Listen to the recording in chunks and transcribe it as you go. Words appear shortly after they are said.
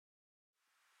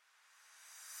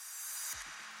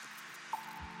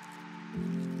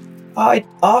I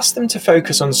asked them to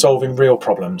focus on solving real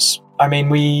problems. I mean,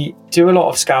 we do a lot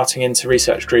of scouting into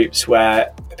research groups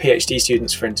where PhD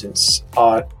students, for instance,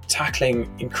 are tackling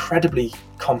incredibly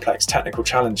complex technical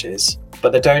challenges,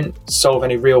 but they don't solve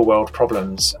any real world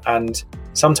problems. And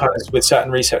sometimes with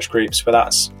certain research groups where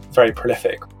that's very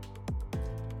prolific.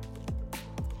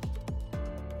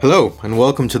 Hello, and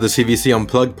welcome to the CVC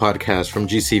Unplugged podcast from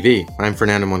GCV. I'm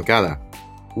Fernando Moncada.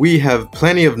 We have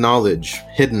plenty of knowledge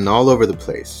hidden all over the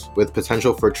place, with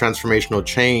potential for transformational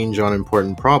change on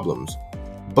important problems.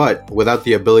 But without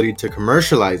the ability to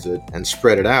commercialize it and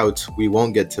spread it out, we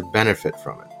won't get to benefit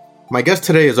from it. My guest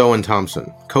today is Owen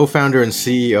Thompson, co-founder and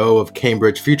CEO of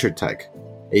Cambridge Future Tech,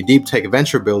 a deep tech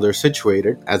venture builder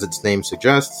situated, as its name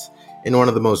suggests, in one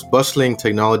of the most bustling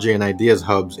technology and ideas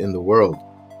hubs in the world.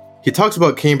 He talks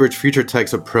about Cambridge Future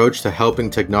Tech's approach to helping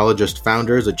technologist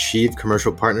founders achieve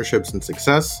commercial partnerships and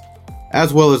success,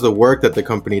 as well as the work that the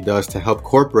company does to help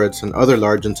corporates and other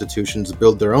large institutions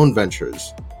build their own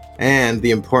ventures, and the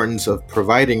importance of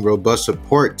providing robust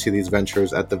support to these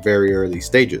ventures at the very early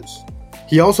stages.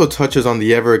 He also touches on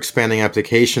the ever-expanding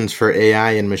applications for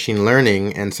AI and machine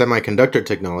learning and semiconductor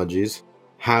technologies,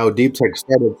 how deep tech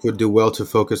startups would do well to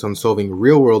focus on solving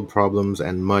real-world problems,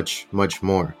 and much, much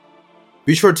more.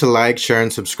 Be sure to like, share,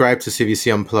 and subscribe to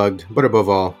CVC Unplugged, but above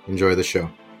all, enjoy the show.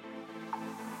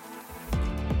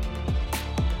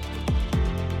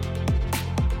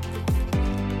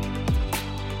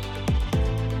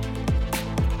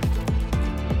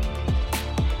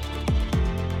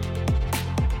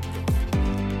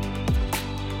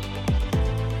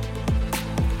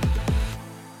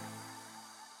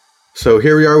 So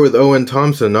here we are with Owen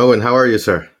Thompson. Owen, how are you,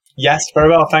 sir? Yes, very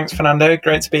well. Thanks, Fernando.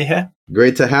 Great to be here.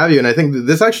 Great to have you. And I think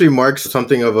this actually marks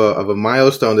something of a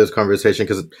milestone, this conversation,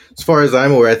 because as far as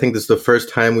I'm aware, I think this is the first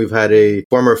time we've had a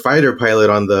former fighter pilot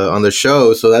on the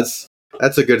show. So that's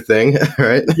a good thing,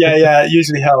 right? Yeah, it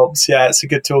usually helps. Yeah, it's a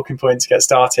good talking point to get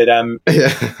started.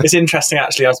 It's interesting,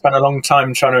 actually. I spent a long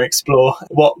time trying to explore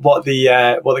what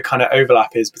the kind of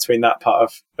overlap is between that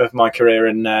part of my career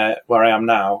and where I am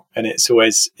now. And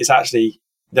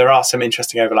there are some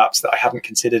interesting overlaps that I hadn't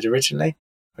considered originally,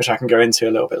 which I can go into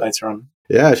a little bit later on.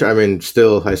 Yeah, sure. I mean,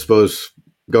 still, I suppose,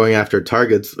 going after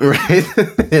targets, right?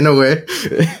 In a way,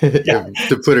 yeah.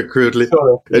 To put it crudely.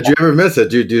 Sort of, yeah. Did you ever miss it?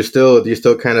 Do you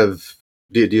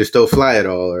still fly at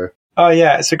all? Or? Oh,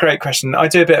 yeah, it's a great question. I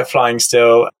do a bit of flying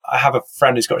still. I have a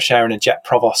friend who's got a share in a jet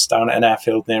provost down at an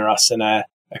airfield near us, and a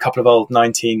couple of old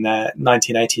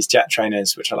 1980s jet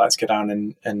trainers, which I like to go down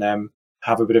and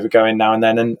have a bit of a go in now and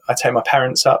then. And I take my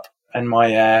parents up and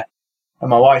my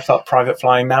wife up private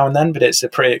flying now and then, but it's a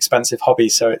pretty expensive hobby,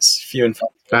 so it's few and far.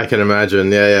 I can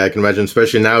imagine. Yeah, I can imagine,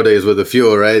 especially nowadays with the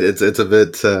fuel, right? It's a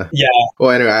bit. Yeah.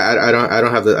 Well, anyway,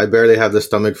 I barely have the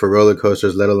stomach for roller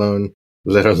coasters, let alone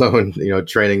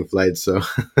training flights. So,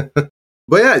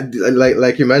 but yeah,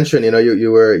 like you mentioned,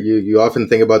 you often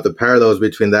think about the parallels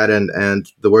between that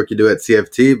and the work you do at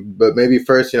CFT. But maybe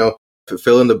first,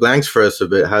 fill in the blanks for us a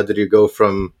bit. How did you go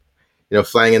from,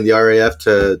 flying in the RAF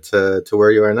to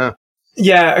where you are now?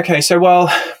 Yeah. Okay. So,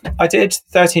 I did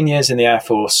 13 years in the Air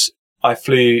Force. I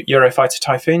flew Eurofighter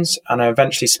Typhoons, and I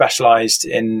eventually specialised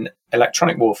in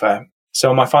electronic warfare. So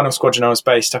on my final squadron, I was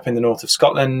based up in the north of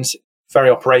Scotland, very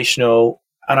operational.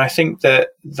 And I think that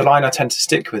the line I tend to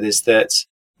stick with is that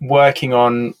working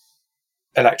on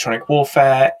electronic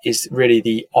warfare is really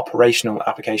the operational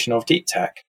application of deep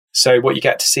tech. So what you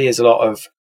get to see is a lot of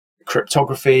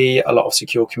cryptography, a lot of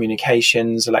secure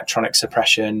communications, electronic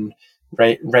suppression,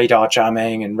 radar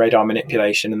jamming and radar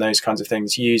manipulation and those kinds of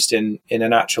things used in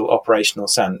an actual operational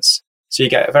sense. So you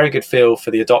get a very good feel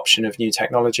for the adoption of new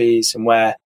technologies and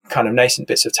where kind of nascent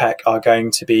bits of tech are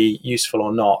going to be useful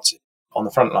or not on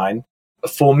the front line.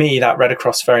 For me, that read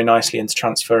across very nicely into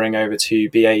transferring over to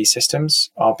BAE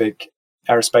Systems, our big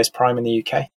aerospace prime in the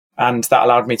UK. And that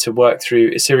allowed me to work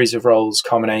through a series of roles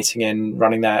culminating in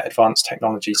running their advanced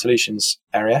technology solutions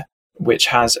area, which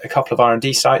has a couple of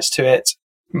R&D sites to it,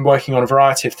 working on a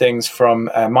variety of things from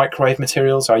microwave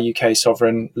materials, our UK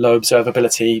sovereign low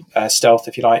observability, stealth,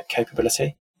 if you like,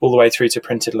 capability, all the way through to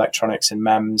printed electronics and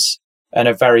MEMS, and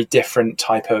a very different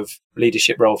type of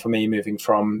leadership role for me, moving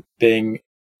from being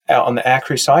out on the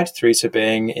aircrew side through to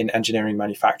being in engineering,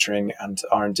 manufacturing and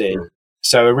R&D.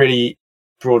 So a really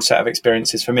broad set of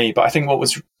experiences for me. But I think what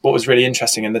was really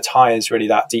interesting, and the tie is really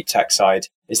that deep tech side,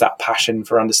 is that passion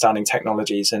for understanding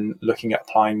technologies and looking at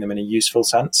applying them in a useful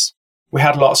sense. We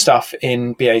had a lot of stuff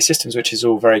in BAE Systems, which is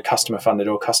all very customer funded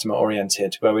or customer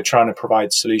oriented, where we're trying to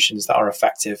provide solutions that are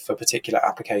effective for particular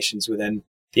applications within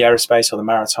the aerospace or the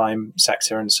maritime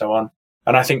sector and so on.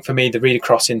 And I think for me, the read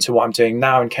across into what I'm doing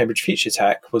now in Cambridge Future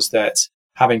Tech was that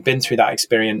having been through that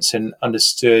experience and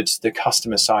understood the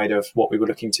customer side of what we were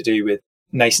looking to do with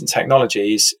nascent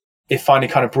technologies, it finally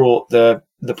kind of brought the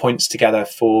points together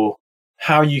for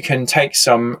how you can take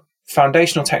some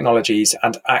foundational technologies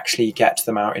and actually get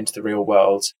them out into the real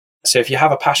world. So if you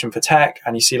have a passion for tech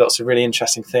and you see lots of really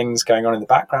interesting things going on in the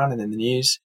background and in the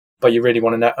news, but you really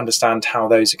want to understand how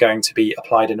those are going to be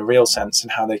applied in a real sense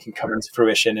and how they can come into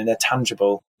fruition in a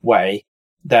tangible way,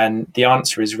 then the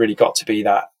answer has really got to be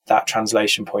that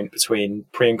translation point between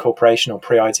pre-incorporation or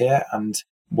pre-idea and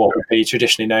what would be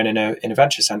traditionally known in a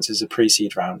venture sense as a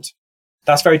pre-seed round.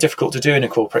 That's very difficult to do in a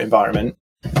corporate environment,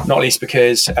 not least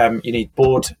because you need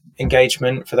board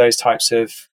engagement for those types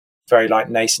of very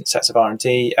nascent sets of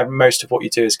R&D. Most of what you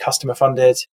do is customer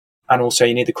funded. And also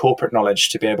you need the corporate knowledge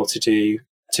to be able to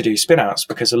do spin-outs,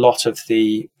 because a lot of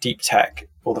the deep tech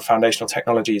or the foundational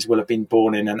technologies will have been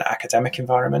born in an academic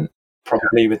environment,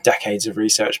 probably with decades of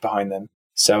research behind them.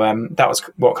 So that was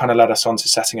what kind of led us on to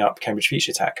setting up Cambridge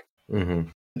Future Tech. Mm-hmm.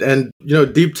 And,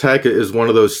 deep tech is one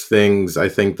of those things, I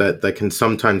think, that can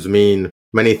sometimes mean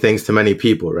many things to many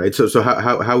people, right? So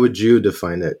how would you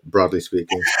define it, broadly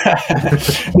speaking?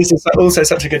 This is also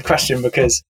such a good question,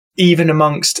 because even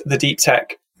amongst the deep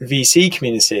tech VC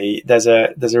community, there's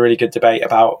a really good debate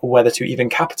about whether to even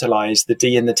capitalize the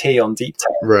D and the T on deep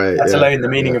tech, right? Let alone the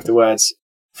meaning of the words.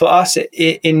 For us,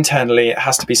 internally, it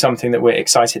has to be something that we're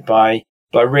excited by,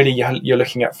 but really you're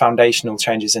looking at foundational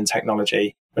changes in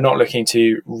technology. We're not looking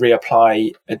to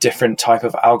reapply a different type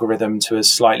of algorithm to a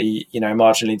slightly,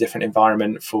 marginally different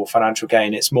environment for financial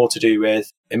gain. It's more to do with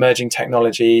emerging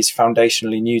technologies,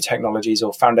 foundationally new technologies,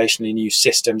 or foundationally new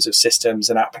systems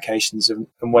and applications and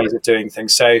ways of doing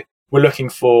things. So we're looking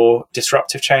for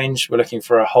disruptive change. We're looking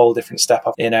for a whole different step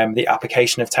up in the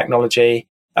application of technology.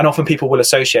 And often people will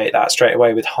associate that straight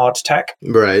away with hard tech.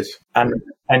 Right.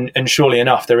 And surely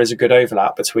enough, there is a good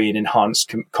overlap between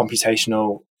enhanced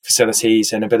computational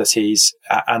facilities and abilities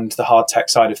and the hard tech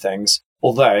side of things.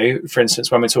 Although, for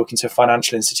instance, when we're talking to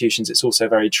financial institutions, it's also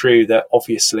very true that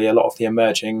obviously a lot of the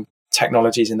emerging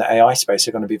technologies in the AI space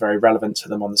are going to be very relevant to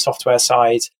them on the software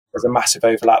side. There's a massive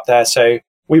overlap there. So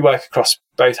we work across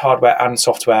both hardware and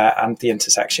software and the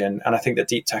intersection. And I think that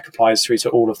deep tech applies through to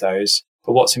all of those.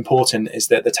 But what's important is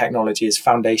that the technology is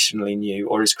foundationally new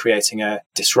or is creating a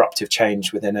disruptive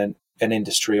change within an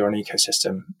industry or an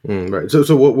ecosystem. Right.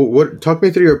 So what talk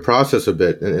me through your process a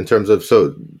bit in terms of,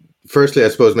 so firstly, I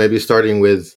suppose maybe starting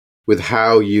with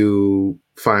how you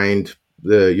find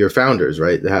your founders,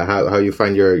 right? How you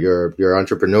find your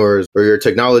entrepreneurs or your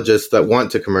technologists that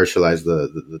want to commercialize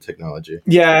the technology.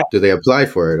 Yeah. Do they apply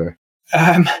for it?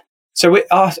 Or? So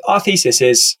our thesis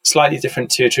is slightly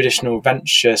different to a traditional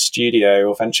venture studio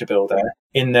or venture builder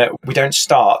in that we don't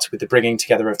start with the bringing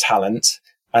together of talent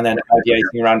and then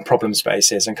ideating around problem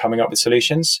spaces and coming up with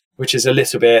solutions, which is a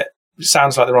little bit,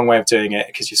 sounds like the wrong way of doing it,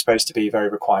 because you're supposed to be very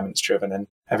requirements driven and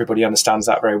everybody understands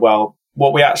that very well.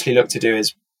 What we actually look to do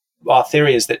is, our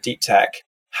theory is that deep tech,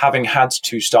 having had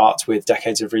to start with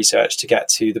decades of research to get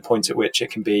to the point at which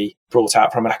it can be brought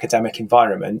out from an academic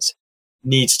environment,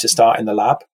 needs to start in the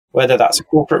lab. Whether that's a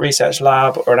corporate research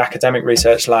lab or an academic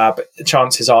research lab,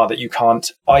 chances are that you can't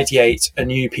ideate a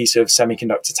new piece of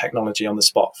semiconductor technology on the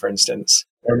spot, for instance,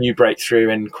 or a new breakthrough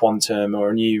in quantum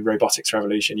or a new robotics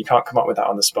revolution. You can't come up with that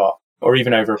on the spot or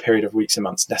even over a period of weeks and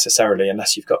months necessarily,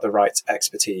 unless you've got the right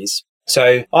expertise.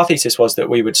 So our thesis was that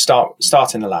we would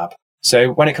start in the lab.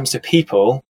 So when it comes to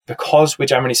people, because we're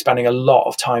generally spending a lot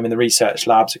of time in the research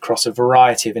labs across a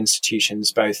variety of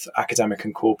institutions, both academic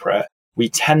and corporate, we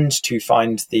tend to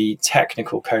find the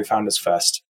technical co-founders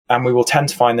first, and we will tend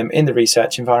to find them in the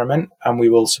research environment, and we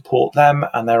will support them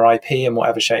and their IP in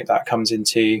whatever shape that comes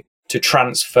into to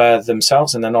transfer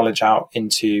themselves and their knowledge out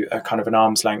into a kind of an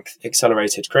arm's length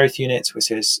accelerated growth unit,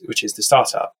 which is the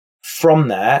startup. From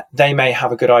there, they may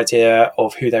have a good idea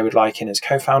of who they would like in as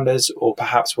co-founders, or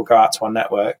perhaps we'll go out to our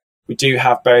network. We do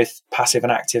have both passive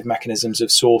and active mechanisms of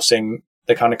sourcing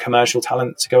the kind of commercial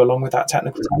talent to go along with that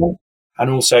technical talent, and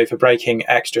also for breaking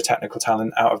extra technical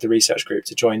talent out of the research group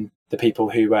to join the people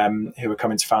who are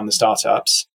coming to found the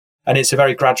startups. And it's a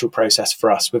very gradual process for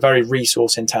us. We're very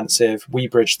resource intensive. We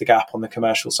bridge the gap on the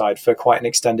commercial side for quite an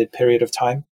extended period of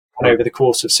time. And over the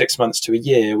course of 6 months to a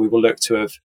year, we will look to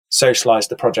have socialized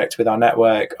the project with our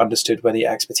network, understood where the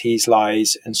expertise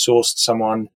lies, and sourced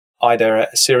someone, either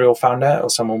a serial founder or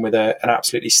someone with an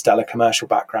absolutely stellar commercial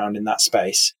background in that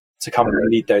space, to come and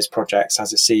lead those projects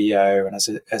as a CEO and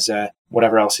as a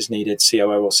whatever else is needed,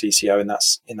 COO or CCO in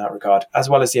that regard, as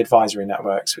well as the advisory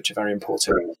networks, which are very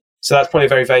important. So that's probably a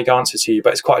very vague answer to you,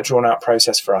 but it's quite a drawn out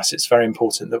process for us. It's very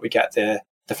important that we get the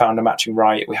founder matching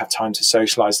right. We have time to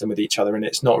socialize them with each other, and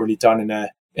it's not really done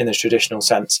in the traditional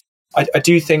sense. I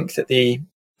do think that the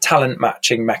talent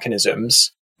matching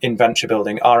mechanisms in venture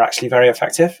building are actually very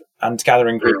effective, and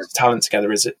gathering groups of talent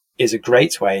together is a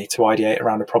great way to ideate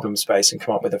around a problem space and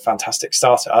come up with a fantastic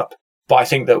startup. But I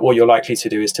think that what you're likely to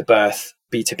do is to birth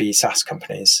B2B SaaS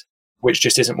companies, which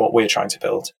just isn't what we're trying to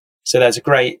build. So there's a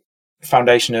great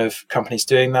foundation of companies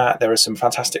doing that. There are some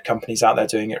fantastic companies out there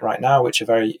doing it right now, which are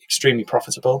very extremely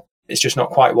profitable. It's just not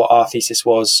quite what our thesis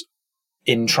was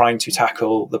in trying to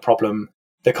tackle the problem,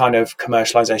 the kind of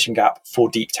commercialization gap for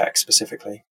deep tech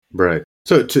specifically. Right.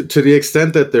 So to the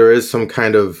extent that there is some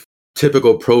kind of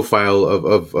typical profile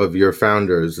of your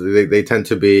founders, they tend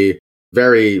to be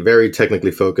very, very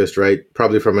technically focused, right?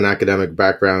 Probably from an academic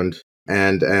background.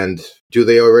 And do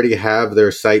they already have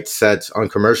their sights set on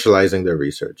commercializing their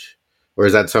research? Or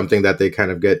is that something that they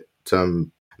kind of get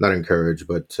not encouraged,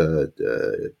 but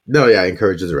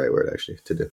encourage is the right word actually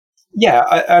to do.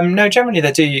 Yeah, no, generally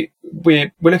they do.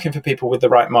 We're looking for people with the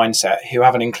right mindset who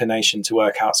have an inclination to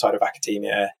work outside of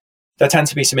academia. There tend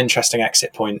to be some interesting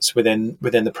exit points within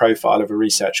the profile of a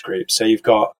research group. So you've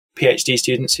got PhD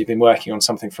students who've been working on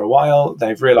something for a while.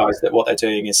 They've realized that what they're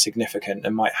doing is significant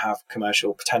and might have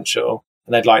commercial potential,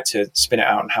 and they'd like to spin it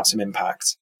out and have some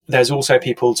impact. There's also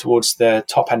people towards the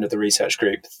top end of the research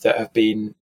group that have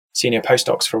been senior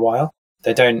postdocs for a while.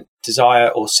 They don't desire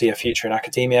or see a future in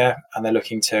academia, and they're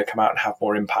looking to come out and have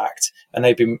more impact. And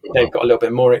they've got a little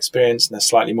bit more experience, and they're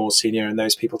slightly more senior, and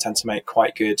those people tend to make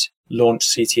quite good launch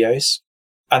CTOs.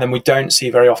 And then we don't see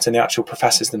very often the actual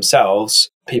professors themselves,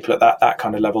 people at that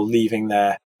kind of level, leaving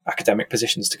their academic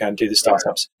positions to go and do the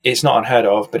startups. It's not unheard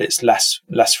of, but it's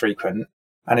less frequent.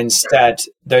 And instead,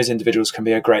 those individuals can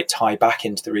be a great tie back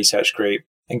into the research group,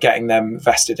 and getting them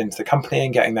vested into the company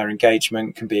and getting their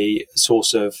engagement can be a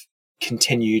source of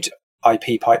continued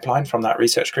IP pipeline from that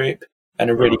research group, and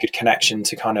a really good connection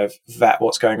to kind of vet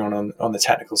what's going on the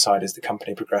technical side as the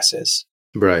company progresses.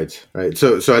 Right.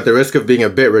 So at the risk of being a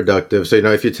bit reductive, so,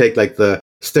 if you take like the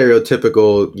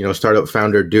stereotypical, startup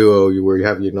founder duo where you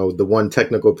have, the one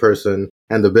technical person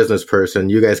and the business person,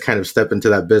 you guys kind of step into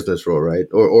that business role, right?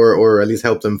 Or at least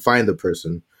help them find the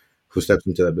person who steps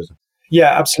into that business.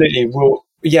 Yeah, absolutely.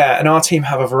 And our team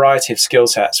have a variety of skill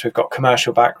sets. We've got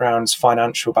commercial backgrounds,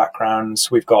 financial backgrounds.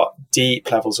 We've got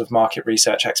deep levels of market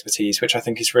research expertise, which I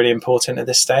think is really important at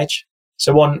this stage.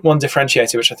 So one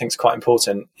differentiator, which I think is quite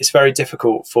important, it's very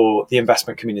difficult for the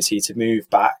investment community to move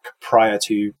back prior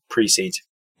to pre-seed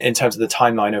in terms of the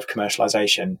timeline of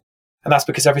commercialization. And that's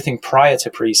because everything prior to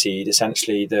pre-seed,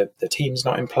 essentially the team's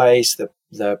not in place,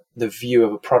 the view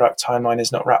of a product timeline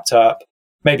is not wrapped up.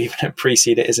 Maybe even at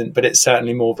pre-seed it isn't, but it's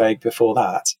certainly more vague before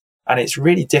that. And it's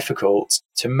really difficult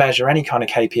to measure any kind of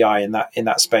KPI in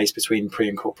that space between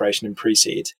pre-incorporation and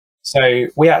pre-seed. So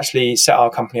we actually set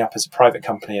our company up as a private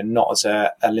company and not as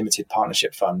a limited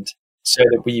partnership fund, so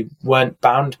that we weren't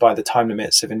bound by the time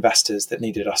limits of investors that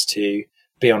needed us to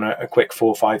be on a quick 4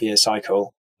 or 5 year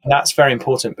cycle. And that's very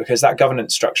important because that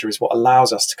governance structure is what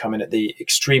allows us to come in at the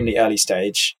extremely early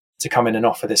stage, to come in and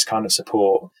offer this kind of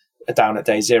support down at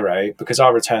day zero, because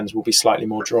our returns will be slightly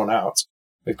more drawn out.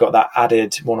 We've got that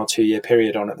added 1 or 2 year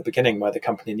period on at the beginning where the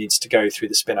company needs to go through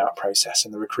the spin out process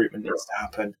and the recruitment needs to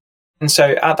happen. And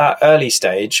so at that early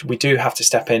stage, we do have to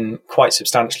step in quite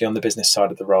substantially on the business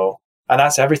side of the role. And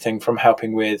that's everything from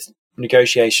helping with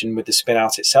negotiation with the spin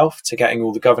out itself to getting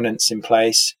all the governance in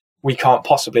place. We can't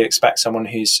possibly expect someone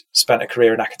who's spent a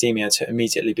career in academia to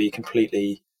immediately be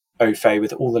completely au fait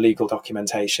with all the legal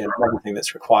documentation, everything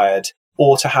that's required,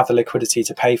 or to have the liquidity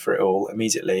to pay for it all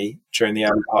immediately during the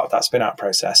early part of that spin out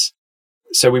process.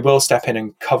 So we will step in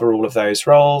and cover all of those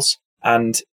roles.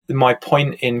 And my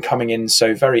point in coming in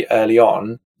so very early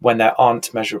on, when there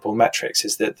aren't measurable metrics,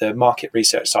 is that the market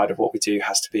research side of what we do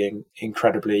has to be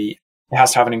it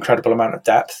has to have an incredible amount of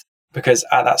depth, because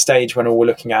at that stage when all we're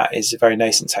looking at is a very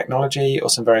nascent technology or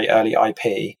some very early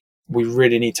IP, we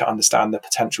really need to understand the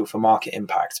potential for market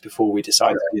impact before we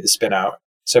decide to do the spin out.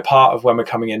 So part of when we're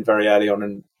coming in very early on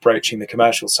and broaching the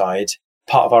commercial side,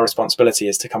 part of our responsibility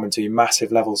is to come and do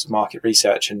massive levels of market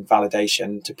research and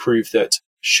validation to prove that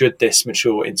should this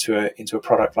mature into a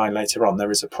product line later on,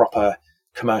 there is a proper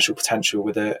commercial potential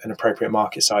with an appropriate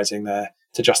market sizing there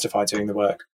to justify doing the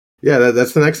work. Yeah,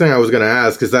 that's the next thing I was going to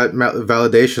ask. Is that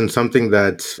validation something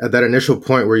that at that initial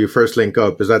point where you first link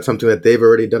up, is that something that they've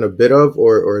already done a bit of,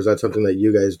 or is that something that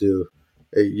you guys do?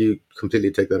 You completely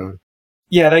take that on?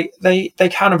 Yeah, they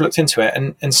kind of looked into it,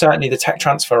 and certainly the tech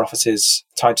transfer offices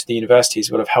tied to the universities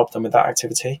will have helped them with that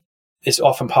activity. It's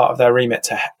often part of their remit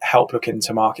to help look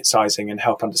into market sizing and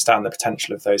help understand the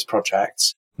potential of those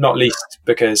projects, not least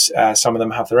because some of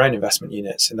them have their own investment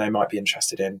units and they might be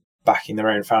interested in backing their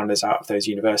own founders out of those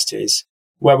universities.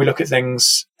 where we look at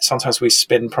things, sometimes we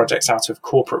spin projects out of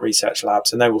corporate research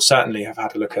labs, and they will certainly have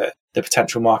had a look at the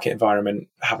potential market environment,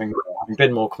 having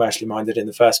been more commercially minded in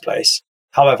the first place.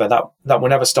 However, that will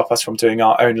never stop us from doing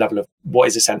our own level of what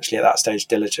is essentially at that stage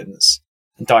diligence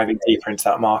and diving deeper into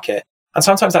that market. And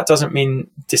sometimes that doesn't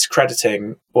mean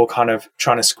discrediting or kind of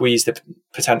trying to squeeze the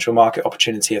potential market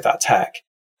opportunity of that tech.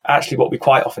 Actually, what we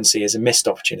quite often see is a missed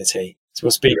opportunity. So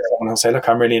we'll speak to someone who'll say, look,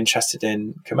 I'm really interested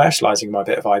in commercializing my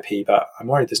bit of IP, but I'm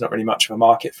worried there's not really much of a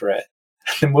market for it.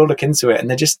 And we'll look into it, and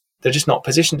they're just not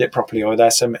positioned it properly, or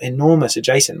there's some enormous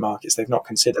adjacent markets they've not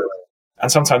considered.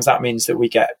 And sometimes that means that we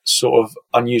get sort of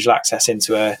unusual access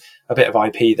into a bit of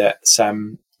IP that's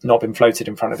not been floated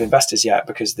in front of investors yet,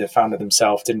 because the founder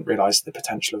themselves didn't realize the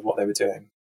potential of what they were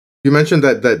doing. You mentioned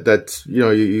that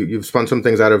you've spun some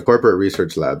things out of corporate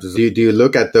research labs. Do you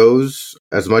look at those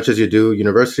as much as you do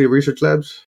university research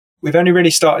labs? We've only really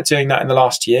started doing that in the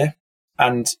last year,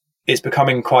 and it's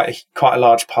becoming quite a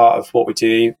large part of what we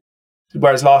do.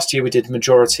 Whereas last year we did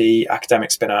majority academic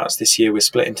spin-outs, this year we're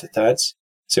split into thirds.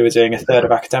 So we're doing a third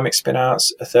of academic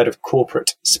spin-outs, a third of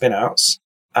corporate spin-outs,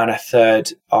 and a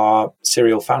third are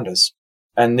serial founders.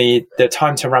 And the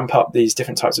time to ramp up these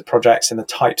different types of projects and the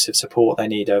types of support they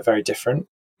need are very different.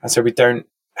 And so we don't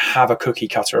have a cookie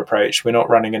cutter approach. We're not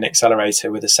running an accelerator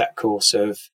with a set course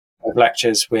of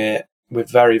lectures. We're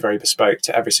very, very bespoke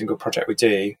to every single project we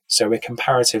do. So we're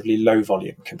comparatively low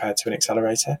volume compared to an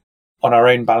accelerator. On our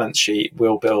own balance sheet,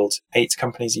 we'll build 8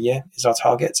 companies a year is our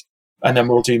target. And then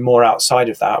we'll do more outside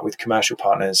of that with commercial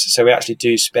partners. So we actually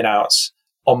do spin outs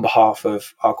on behalf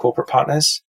of our corporate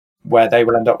partners, where they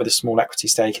will end up with a small equity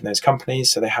stake in those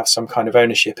companies. So they have some kind of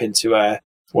ownership into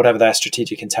whatever their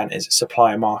strategic intent is, a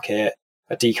supplier market,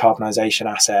 a decarbonisation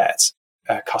asset,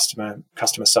 a customer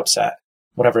subset,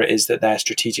 whatever it is that they're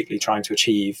strategically trying to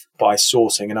achieve by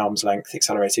sourcing an arm's length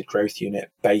accelerated growth unit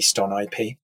based on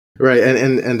IP. Right.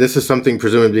 And this is something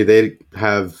presumably they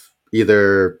have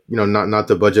either, not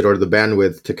the budget or the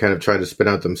bandwidth to kind of try to spin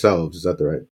out themselves. Is that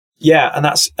right? Yeah. And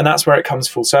that's where it comes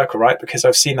full circle, right? Because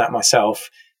I've seen that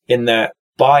myself in the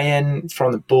buy-in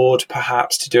from the board,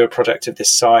 perhaps, to do a project of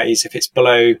this size. If it's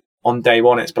below, on day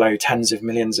one, it's below tens of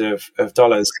millions of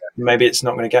dollars, maybe it's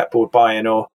not going to get board buy-in,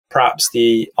 or perhaps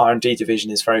the R&D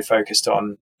division is very focused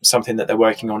on something that they're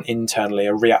working on internally,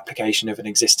 a reapplication of an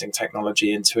existing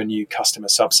technology into a new customer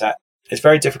subset. It's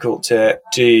very difficult to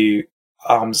do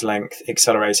arm's length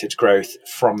accelerated growth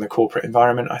from the corporate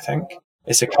environment, I think.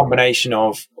 It's a combination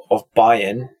of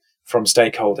buy-in from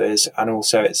stakeholders, and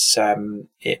also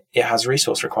it has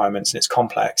resource requirements and it's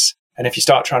complex. And if you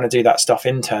start trying to do that stuff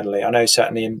internally, I know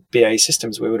certainly in BA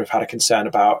Systems we would have had a concern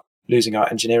about losing our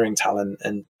engineering talent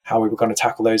and how we were going to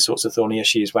tackle those sorts of thorny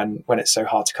issues when it's so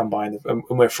hard to come by, and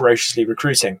we're ferociously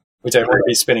recruiting. We don't want to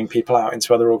be spinning people out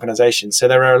into other organizations. So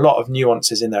there are a lot of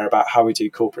nuances in there about how we do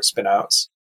corporate spin-outs.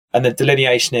 And the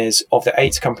delineation is, of the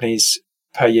 8 companies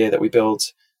per year that we build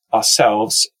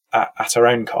ourselves at our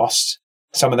own cost,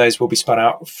 some of those will be spun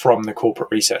out from the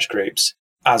corporate research groups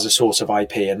as a source of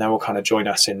IP, and they will kind of join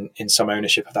us in some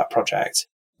ownership of that project.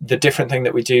 The different thing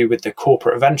that we do with the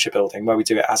corporate venture building, where we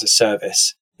do it as a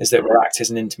service, is that we'll act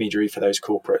as an intermediary for those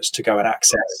corporates to go and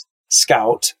access,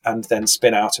 scout, and then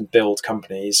spin out and build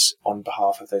companies on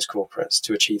behalf of those corporates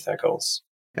to achieve their goals.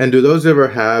 And do those ever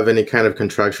have any kind of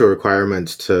contractual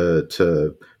requirements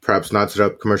to perhaps not set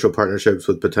up commercial partnerships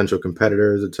with potential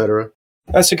competitors, et cetera?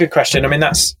 That's a good question. I mean,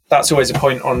 that's always a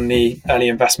point on the early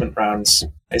investment rounds,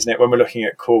 isn't it? When we're looking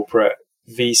at corporate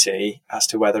VC, as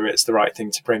to whether it's the right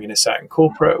thing to bring in a certain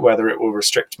corporate, whether it will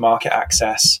restrict market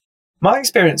access. My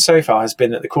experience so far has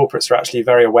been that the corporates are actually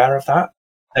very aware of that.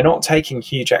 They're not taking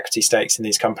huge equity stakes in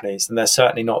these companies, and they're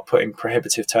certainly not putting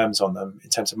prohibitive terms on them in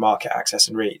terms of market access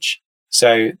and reach.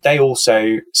 So they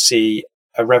also see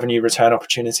a revenue return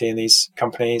opportunity in these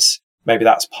companies. Maybe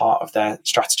that's part of their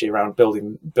strategy around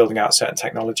building out certain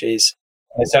technologies.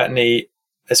 And certainly,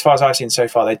 as far as I've seen so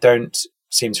far, they don't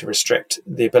seem to restrict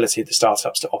the ability of the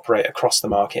startups to operate across the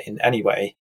market in any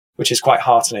way, which is quite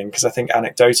heartening, because I think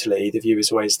anecdotally, the view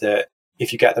is always that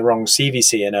if you get the wrong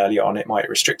CVC in early on, it might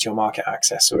restrict your market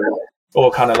access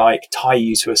or kind of like tie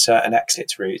you to a certain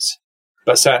exit route.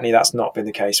 But certainly that's not been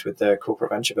the case with the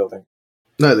corporate venture building.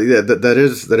 No, yeah, that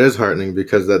is heartening,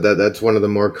 because that's one of the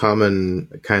more common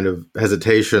kind of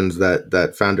hesitations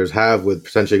that founders have with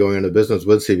potentially going into business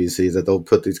with CVCs, that they'll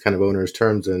put these kind of onerous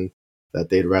terms in that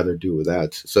they'd rather do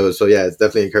without. So yeah, it's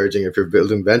definitely encouraging if you're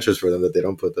building ventures for them that they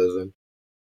don't put those in.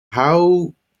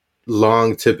 How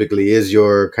long typically is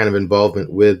your kind of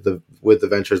involvement with the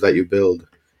ventures that you build?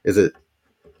 Or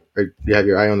do you have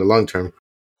your eye on the long term?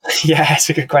 Yeah, it's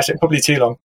a good question. Probably too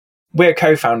long. we're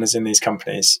co-founders in these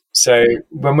companies. So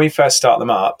when we first start them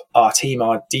up, our team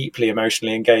are deeply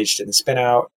emotionally engaged in the spin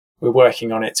out. We're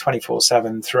working on it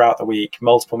 24/7 throughout the week.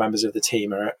 Multiple members of the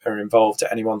team are involved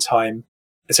at any one time.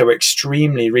 So we're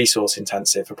extremely resource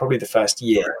intensive for probably the first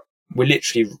year. We're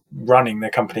literally running the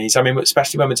companies. I mean,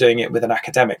 especially when we're doing it with an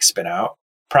academic spin out,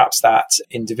 perhaps that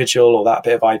individual or that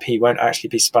bit of IP won't actually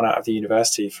be spun out of the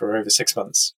university for over 6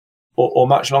 months or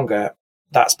much longer.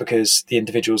 That's because the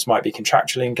individuals might be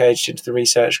contractually engaged into the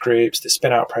research groups. The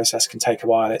spin out process can take a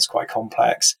while. It's quite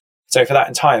complex. So for that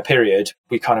entire period,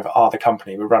 we kind of are the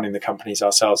company. We're running the companies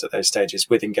ourselves at those stages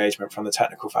with engagement from the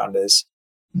technical founders.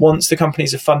 Once the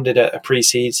companies are funded at a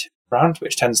pre-seed round,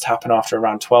 which tends to happen after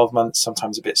around 12 months,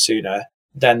 sometimes a bit sooner,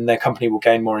 then their company will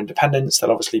gain more independence.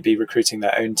 They'll obviously be recruiting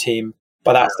their own team.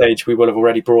 By that stage, we will have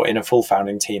already brought in a full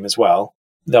founding team as well.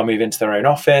 They'll move into their own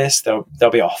office. They'll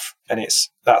be off. And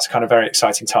that's kind of very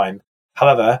exciting time.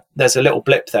 However, there's a little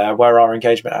blip there where our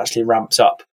engagement actually ramps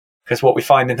up. Because what we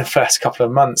find in the first couple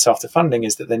of months after funding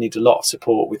is that they need a lot of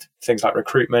support with things like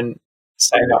recruitment,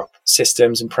 setting up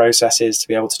systems and processes to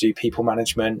be able to do people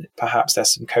management. Perhaps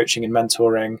there's some coaching and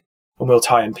mentoring, and we'll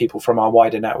tie in people from our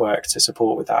wider network to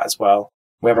support with that as well.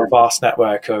 We have a vast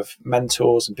network of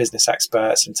mentors and business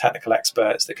experts and technical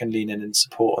experts that can lean in and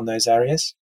support on those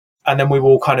areas. And then we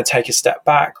will kind of take a step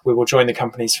back. We will join the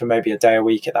companies for maybe a day a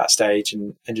week at that stage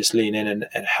and just lean in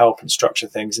and help and structure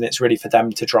things. And it's really for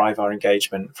them to drive our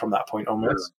engagement from that point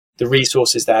onwards. The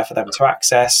resource is there for them to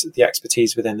access. The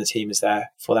expertise within the team is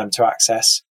there for them to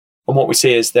access. And what we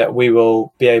see is that we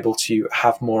will be able to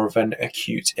have more of an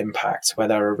acute impact where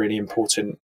there are really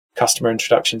important customer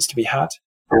introductions to be had,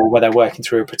 or where they're working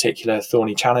through a particular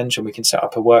thorny challenge and we can set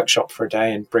up a workshop for a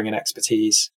day and bring in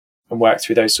expertise and work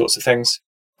through those sorts of things.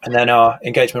 And then our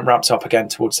engagement ramps up again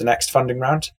towards the next funding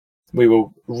round. We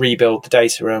will rebuild the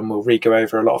data room, we'll re-go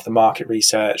over a lot of the market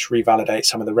research, revalidate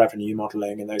some of the revenue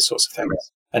modelling and those sorts of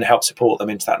things, and help support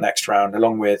them into that next round,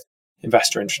 along with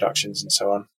investor introductions and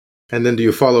so on. And then do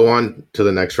you follow on to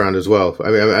the next round as well?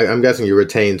 I mean, I'm guessing you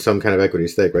retain some kind of equity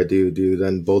stake, right? Do you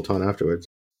then bolt on afterwards?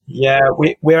 Yeah,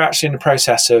 we're actually in the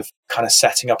process of kind of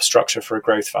setting up a structure for a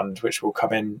growth fund, which will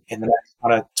come in the next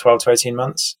kind of 12 to 18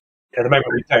 months. At the moment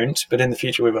we don't, but in the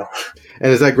future we will.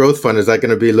 And is that growth fund, is that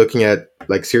going to be looking at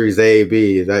like Series A,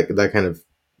 B, that kind of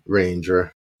range,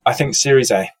 or? I think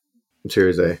Series A.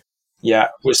 Series A. Yeah,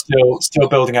 we're still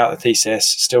building out the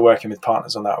thesis, still working with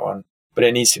partners on that one, but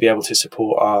it needs to be able to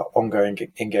support our ongoing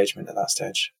engagement at that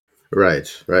stage.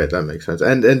 Right, that makes sense.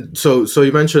 And so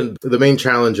you mentioned the main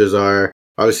challenges are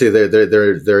obviously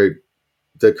they're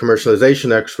the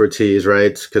commercialization expertise,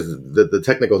 right? Because the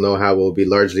technical know-how will be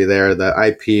largely there. The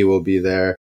IP will be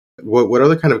there. What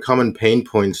other kind of common pain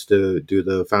points do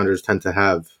the founders tend to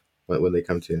have when they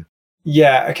come to you?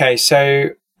 Yeah, okay. So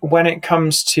when it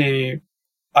comes to,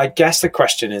 I guess the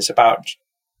question is about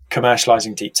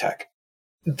commercializing deep tech.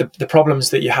 The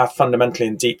problems that you have fundamentally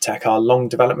in deep tech are long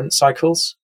development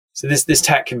cycles. So this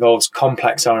tech involves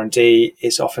complex R&D.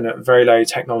 It's often at very low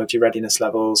technology readiness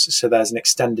levels. So there's an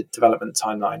extended development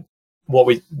timeline.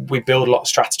 We build a lot of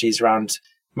strategies around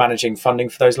managing funding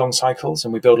for those long cycles.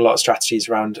 And we build a lot of strategies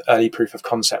around early proof of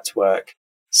concept work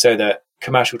so that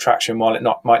commercial traction, while it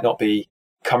might not be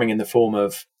coming in the form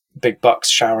of big bucks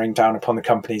showering down upon the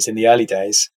companies in the early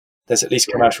days, there's at least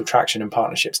commercial traction and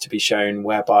partnerships to be shown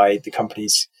whereby the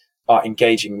companies are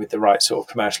engaging with the right sort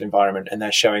of commercial environment and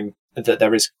they're showing that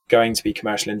there is going to be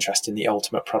commercial interest in the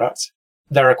ultimate product.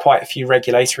 There are quite a few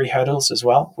regulatory hurdles as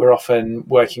well. We're often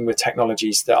working with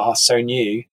technologies that are so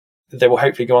new that they will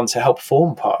hopefully go on to help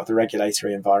form part of the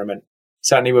regulatory environment.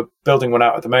 Certainly we're building one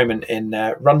out at the moment in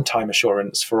runtime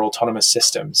assurance for autonomous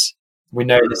systems. We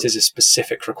know this is a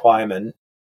specific requirement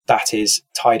that is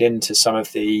tied into some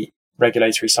of the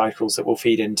regulatory cycles that will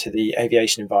feed into the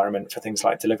aviation environment for things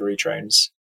like delivery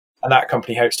drones. And that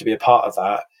company hopes to be a part of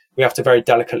that. We have to very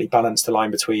delicately balance the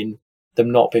line between them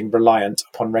not being reliant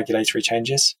upon regulatory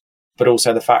changes, but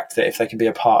also the fact that if they can be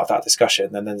a part of that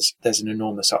discussion, then there's an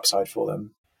enormous upside for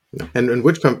them. And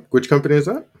which company is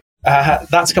that?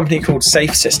 That's a company called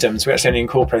Safe Systems. We actually only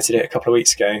incorporated it a couple of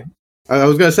weeks ago. I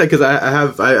was going to say, because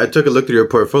I took a look through your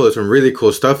portfolio, some really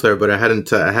cool stuff there, but I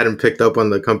hadn't picked up on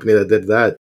the company that did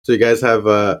that. So you guys have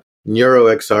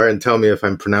NeuroXR, and tell me if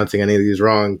I'm pronouncing any of these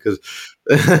wrong, because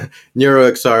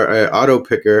NeuroXR auto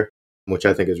picker, which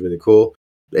I think is really cool.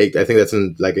 I think that's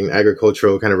an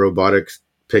agricultural kind of robotics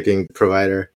picking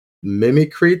provider.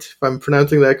 Mimicrete, if I'm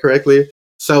pronouncing that correctly.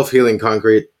 Self-healing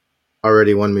concrete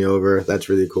already won me over. That's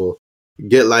really cool.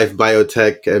 GitLife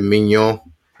Biotech, Mignon,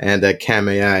 and Cam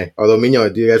AI. Although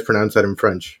Mignon, do you guys pronounce that in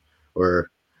French or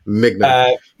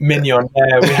Mignon? Mignon.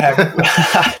 Yeah, we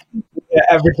have. Yeah,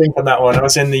 everything on that one. I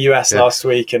was in the US last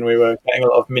week, and we were getting a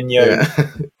lot of mignon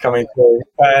coming through.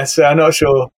 So I'm not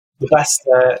sure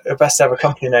the best ever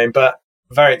company name, but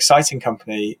very exciting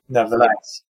company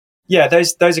nevertheless. Yeah,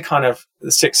 those are kind of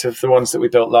the 6 of the ones that we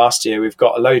built last year. We've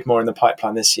got a load more in the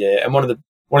pipeline this year. And one of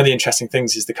the interesting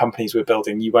things is the companies we're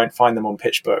building, you won't find them on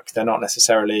PitchBook. They're not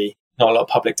a lot of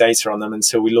public data on them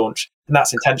until we launch. And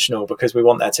that's intentional because we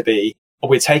want there to be,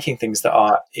 we're taking things that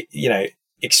are,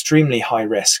 extremely high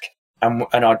risk. And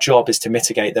our job is to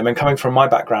mitigate them. And coming from my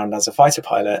background as a fighter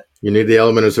pilot, you need the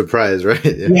element of surprise, right?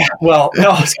 Yeah. Well, no,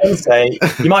 I was going to say,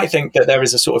 you might think that there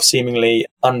is a sort of seemingly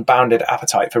unbounded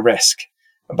appetite for risk.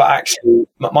 But actually,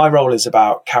 my role is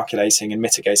about calculating and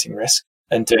mitigating risk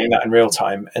and doing that in real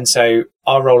time. And so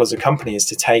our role as a company is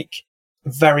to take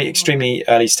very extremely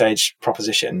early stage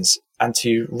propositions and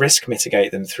to risk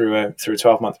mitigate them through a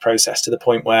 12-month process to the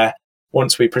point where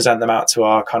once we present them out to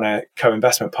our kind of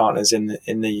co-investment partners in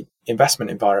the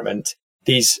investment environment,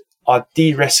 these are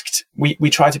de-risked. We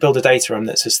try to build a data room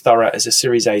that's as thorough as a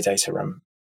Series A data room.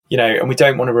 And we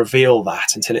don't want to reveal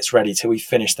that until it's ready, till we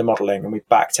finish the modeling and we've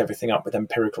backed everything up with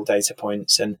empirical data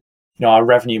points. And, our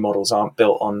revenue models aren't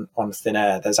built on thin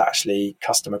air. There's actually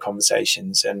customer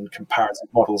conversations and comparative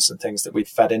models and things that we've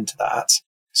fed into that.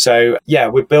 So yeah,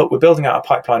 we're building out a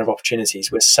pipeline of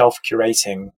opportunities. We're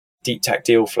self-curating deep tech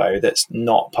deal flow that's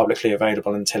not publicly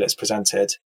available until it's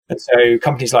presented. And so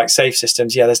companies like Safe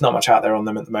Systems, there's not much out there on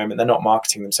them at the moment. They're not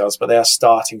marketing themselves, but they are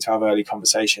starting to have early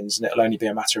conversations, and it'll only be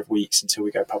a matter of weeks until we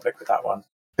go public with that one.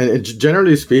 And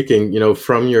generally speaking,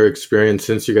 from your experience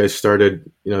since you guys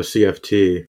started,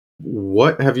 CFT,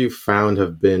 what have you found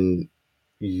have been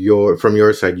from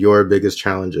your side, your biggest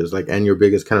challenges, and your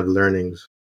biggest kind of learnings?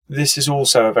 This is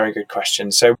also a very good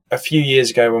question. So a few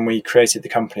years ago when we created the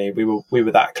company, we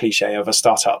were that cliche of a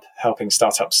startup, helping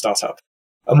startup.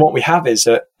 And what we have is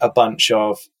a bunch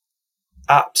of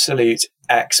absolute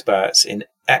experts in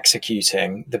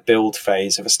executing the build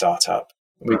phase of a startup.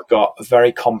 We've got a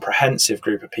very comprehensive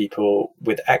group of people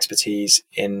with expertise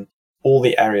in all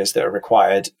the areas that are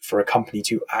required for a company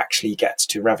to actually get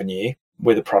to revenue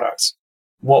with a product.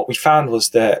 What we found was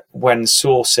that when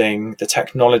sourcing the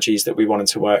technologies that we wanted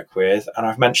to work with, and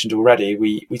I've mentioned already,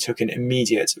 we took an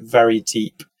immediate, very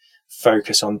deep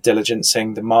focus on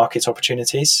diligencing the market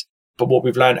opportunities. But what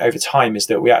we've learned over time is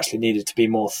that we actually needed to be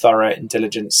more thorough in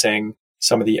diligencing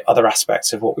some of the other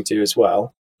aspects of what we do as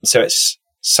well. So it's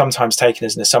sometimes taken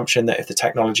as an assumption that if the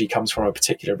technology comes from a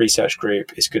particular research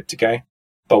group, it's good to go.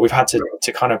 But we've had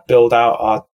to kind of build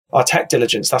out our tech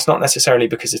diligence. That's not necessarily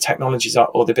because the technologies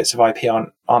or the bits of IP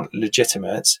aren't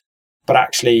legitimate, but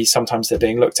actually sometimes they're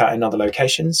being looked at in other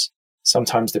locations.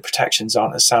 Sometimes the protections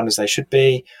aren't as sound as they should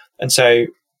be. And so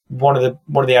one of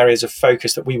the areas of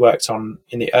focus that we worked on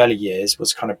in the early years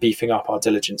was kind of beefing up our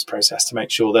diligence process to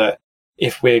make sure that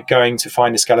if we're going to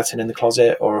find a skeleton in the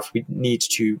closet, or if we need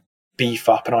to beef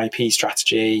up an IP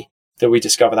strategy, that we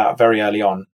discover that very early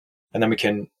on, and then we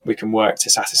can work to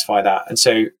satisfy that. And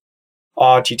so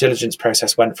our due diligence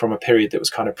process went from a period that was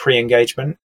kind of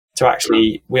pre-engagement to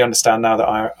actually, we understand now that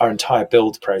our entire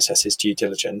build process is due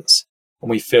diligence. And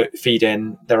we feed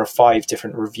in, there are 5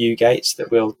 different review gates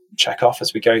that we'll check off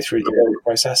as we go through the build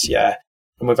process. Yeah.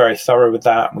 And we're very thorough with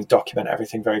that. And we document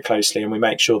everything very closely. And we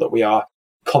make sure that we are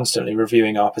constantly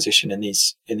reviewing our position in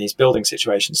these building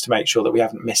situations to make sure that we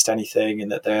haven't missed anything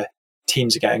and that the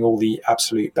teams are getting all the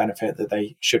absolute benefit that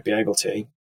they should be able to.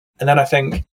 And then I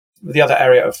think the other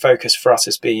area of focus for us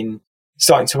has been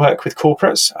starting to work with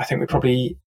corporates. I think we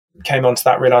probably came onto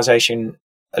that realization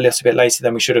a little bit later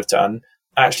than we should have done.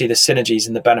 Actually, the synergies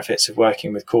and the benefits of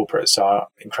working with corporates are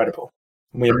incredible.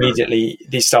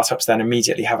 These startups then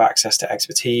immediately have access to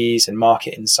expertise and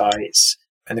market insights,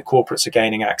 and the corporates are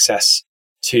gaining access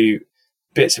to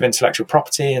bits of intellectual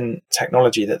property and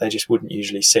technology that they just wouldn't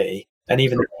usually see. And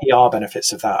even the PR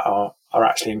benefits of that are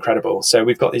actually incredible. So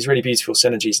we've got these really beautiful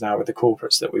synergies now with the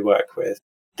corporates that we work with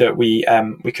that we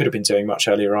could have been doing much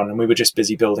earlier on, and we were just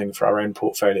busy building for our own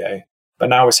portfolio. But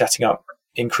now we're setting up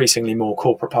increasingly more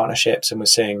corporate partnerships, and we're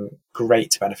seeing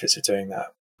great benefits of doing that.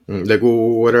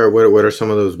 What are some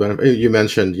of those benefits? You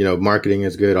mentioned, marketing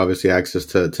is good, obviously access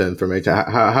to information.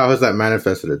 How has that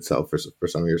manifested itself for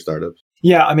some of your startups?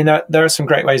 Yeah, I mean, there are some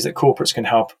great ways that corporates can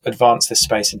help advance this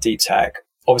space in deep tech.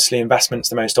 Obviously, investment's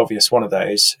the most obvious one of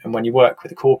those. And when you work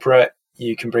with a corporate,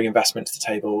 you can bring investment to the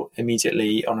table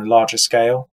immediately on a larger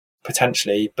scale,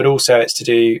 potentially. But also it's to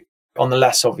do on the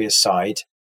less obvious side.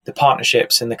 The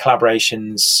partnerships and the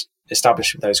collaborations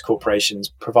established with those corporations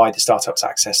provide the startups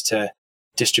access to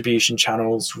distribution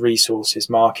channels, resources,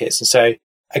 markets. And so,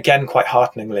 again, quite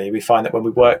hearteningly, we find that when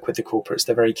we work with the corporates,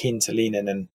 they're very keen to lean in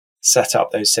and set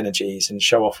up those synergies and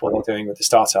show off what they're doing with the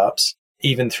startups,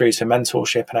 even through to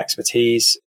mentorship and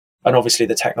expertise. And obviously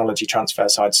the technology transfer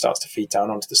side starts to feed down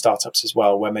onto the startups as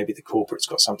well, where maybe the corporate's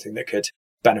got something that could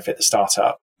benefit the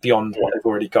startup beyond what they've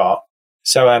already got.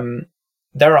 So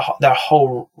there are a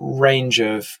whole range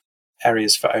of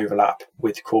areas for overlap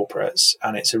with corporates.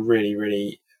 And it's a really,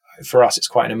 really, for us, it's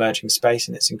quite an emerging space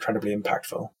and it's incredibly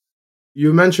impactful.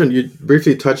 You mentioned, you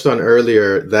briefly touched on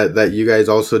earlier that you guys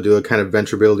also do a kind of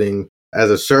venture building as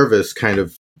a service kind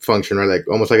of function, right? Like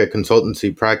almost like a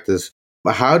consultancy practice.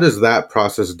 But how does that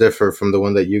process differ from the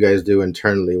one that you guys do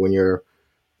internally when you're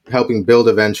helping build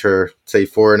a venture, say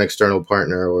for an external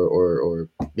partner or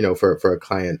for a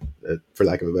client, for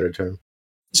lack of a better term?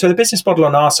 So the business model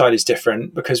on our side is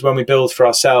different because when we build for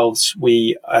ourselves,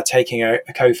 we are taking a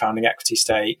co-founding equity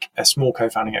stake, a small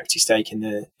co-founding equity stake in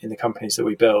the companies that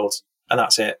we build. And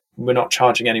that's it. We're not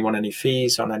charging anyone any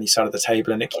fees on any side of the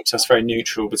table. And it keeps us very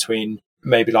neutral between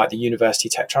maybe like the university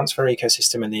tech transfer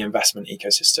ecosystem and the investment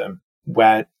ecosystem,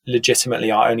 where legitimately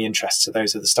our only interests are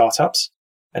those of the startups.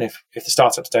 And if the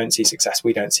startups don't see success,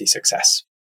 we don't see success.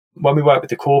 When we work with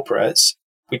the corporates,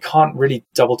 we can't really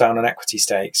double down on equity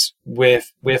stakes. We're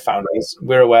founders.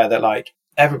 We're aware that like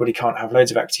everybody can't have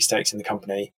loads of equity stakes in the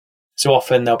company. So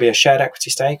often there'll be a shared equity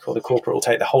stake or the corporate will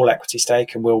take the whole equity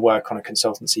stake and we'll work on a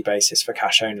consultancy basis for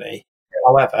cash only.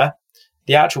 However,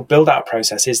 the actual build out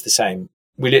process is the same.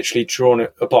 We literally draw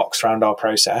a box around our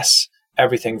process,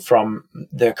 everything from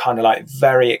the kind of like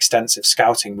very extensive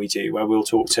scouting we do where we'll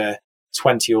talk to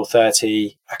 20 or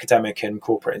 30 academic and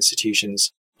corporate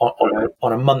institutions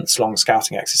on a months long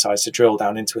scouting exercise to drill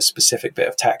down into a specific bit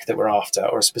of tech that we're after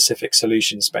or a specific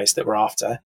solution space that we're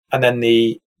after. And then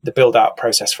the build out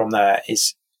process from there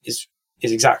is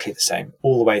exactly the same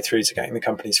all the way through to getting the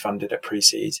companies funded at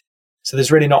pre-seed. So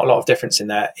there's really not a lot of difference in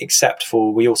there, except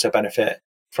for we also benefit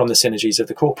from the synergies of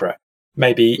the corporate.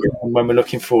 Maybe when we're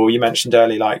looking for, you mentioned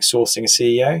earlier, like sourcing a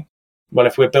CEO. Well,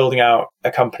 if we're building out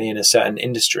a company in a certain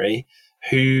industry,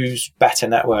 who's better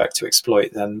network to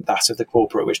exploit than that of the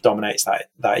corporate, which dominates that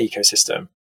ecosystem?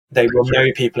 They will know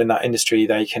people in that industry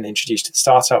they can introduce to the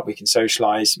startup. We can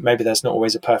socialize. Maybe there's not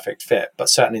always a perfect fit, but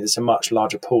certainly there's a much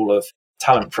larger pool of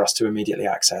talent for us to immediately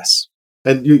access.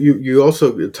 And you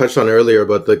also touched on earlier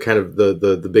about the kind of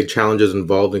the big challenges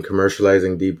involved in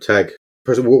commercializing deep tech.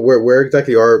 First, where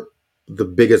exactly are the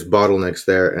biggest bottlenecks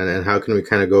there, and how can we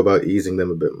kind of go about easing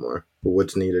them a bit more?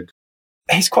 What's needed?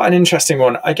 It's quite an interesting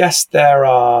one. I guess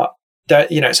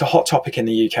it's a hot topic in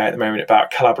the UK at the moment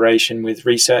about collaboration with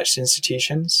research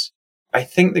institutions. I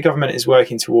think the government is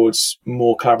working towards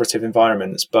more collaborative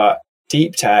environments, but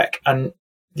deep tech and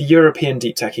the European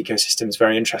deep tech ecosystem is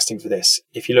very interesting for this.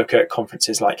 If you look at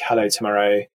conferences like Hello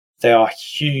Tomorrow, they are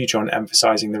huge on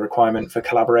emphasizing the requirement for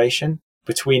collaboration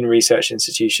between research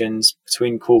institutions,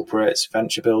 between corporates,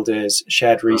 venture builders,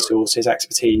 shared resources,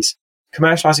 expertise.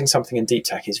 Commercializing something in deep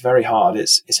tech is very hard.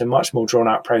 It's a much more drawn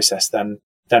out process than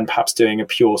perhaps doing a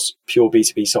pure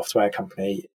B2B software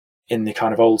company in the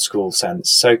kind of old school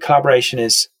sense. So collaboration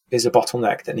is a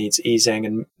bottleneck that needs easing,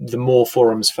 and the more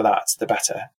forums for that, the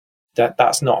better.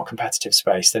 That's not a competitive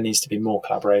space. There needs to be more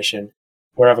collaboration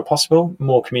wherever possible,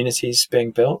 more communities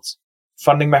being built.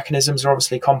 Funding mechanisms are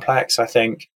obviously complex. I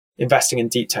think investing in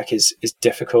deep tech is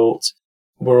difficult.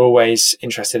 We're always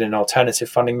interested in alternative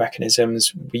funding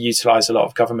mechanisms. We utilize a lot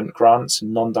of government grants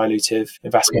and non-dilutive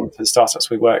investment for the startups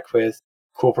we work with,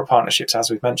 corporate partnerships, as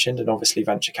we've mentioned, and obviously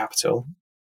venture capital.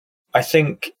 I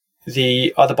think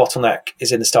the other bottleneck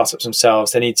is in the startups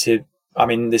themselves. They need to,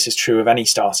 this is true of any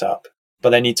startup,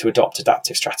 but they need to adopt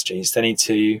adaptive strategies. They need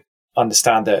to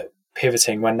understand that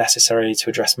pivoting when necessary to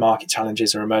address market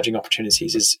challenges or emerging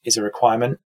opportunities is a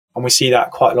requirement. And we see that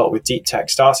quite a lot with deep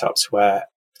tech startups, where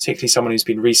particularly someone who's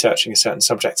been researching a certain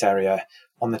subject area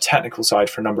on the technical side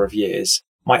for a number of years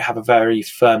might have a very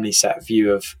firmly set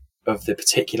view of the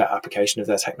particular application of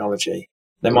their technology.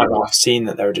 They might not have seen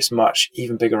that there are just much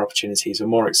even bigger opportunities or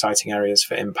more exciting areas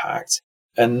for impact.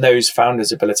 And those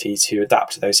founders' ability to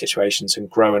adapt to those situations and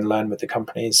grow and learn with the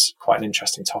company is quite an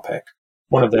interesting topic.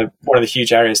 One of the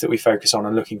huge areas that we focus on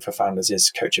and looking for founders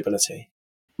is coachability.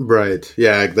 Right.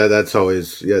 Yeah. That's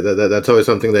always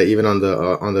something that even on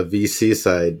the VC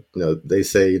side, they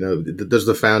say, does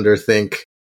the founder think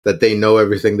that they know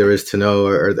everything there is to know,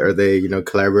 or are they,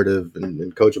 collaborative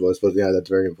and coachable? I suppose, that's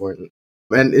very important.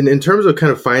 And in terms of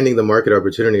kind of finding the market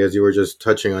opportunity, as you were just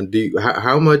touching on,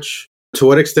 to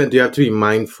what extent do you have to be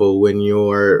mindful when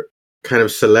you're kind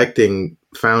of selecting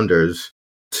founders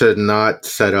to not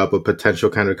set up a potential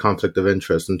kind of conflict of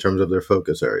interest in terms of their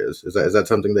focus areas? Is that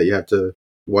something that you have to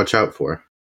watch out for?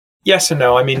 Yes and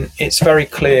no. It's very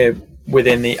clear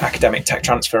within the academic tech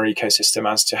transfer ecosystem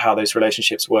as to how those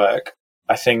relationships work.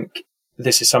 I think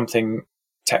this is something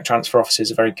tech transfer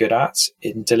offices are very good at,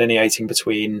 in delineating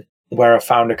between where a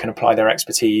founder can apply their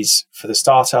expertise for the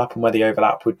startup and where the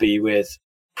overlap would be with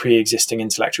pre-existing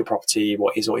intellectual property,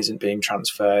 what is or isn't being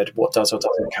transferred, what does or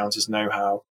doesn't count as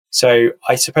know-how. So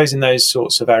I suppose in those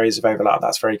sorts of areas of overlap,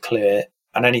 that's very clear.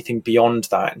 And anything beyond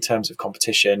that in terms of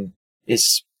competition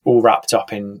is all wrapped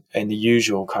up in the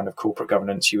usual kind of corporate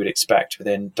governance you would expect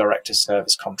within director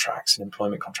service contracts and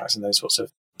employment contracts and those sorts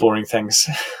of boring things.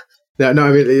 Yeah, no,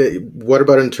 I mean, what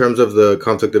about in terms of the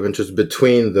conflict of interest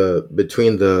between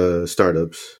the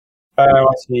startups?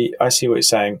 Oh, I see what you're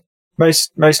saying.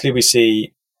 Mostly we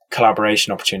see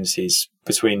collaboration opportunities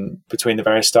between the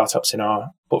various startups in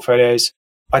our portfolios.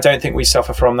 I don't think we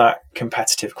suffer from that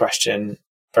competitive question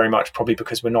very much, probably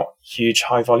because we're not huge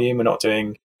high volume. We're not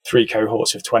doing 3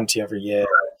 cohorts of 20 every year.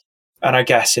 And I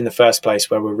guess in the first place,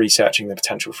 where we're researching the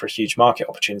potential for a huge market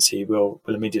opportunity, we'll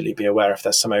immediately be aware if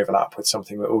there's some overlap with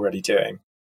something we're already doing.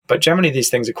 But generally, these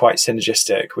things are quite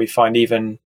synergistic. We find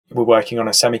even we're working on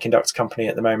a semiconductor company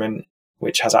at the moment,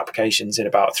 which has applications in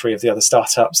about 3 of the other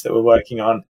startups that we're working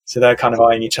on. So they're kind of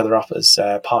eyeing each other up as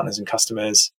partners and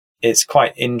customers. It's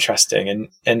quite interesting.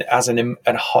 And as a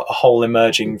whole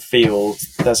emerging field,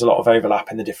 there's a lot of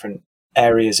overlap in the different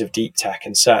areas of deep tech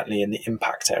and certainly in the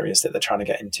impact areas that they're trying to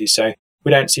get into. So we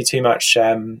don't see too much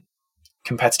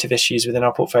competitive issues within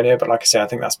our portfolio. But like I say, I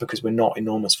think that's because we're not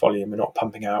enormous volume. We're not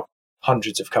pumping out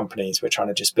hundreds of companies. We're trying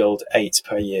to just build 8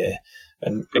 per year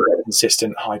and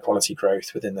consistent high quality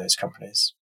growth within those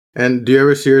companies. And do you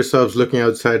ever see yourselves looking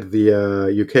outside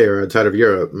the UK or outside of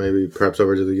Europe, maybe perhaps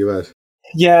over to the US?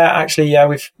 Yeah, actually, yeah,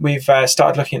 we've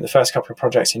started looking at the first couple of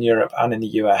projects in Europe and in the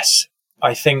US.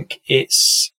 I think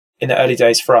it's in the early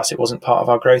days for us, it wasn't part of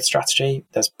our growth strategy.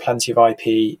 There's plenty of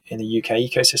IP in the UK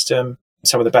ecosystem.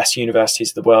 Some of the best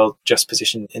universities of the world just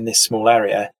positioned in this small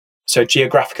area. So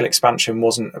geographical expansion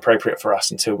wasn't appropriate for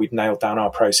us until we'd nailed down our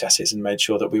processes and made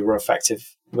sure that we were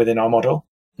effective within our model.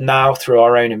 Now, through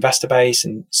our own investor base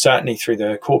and certainly through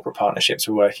the corporate partnerships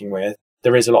we're working with,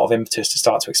 there is a lot of impetus to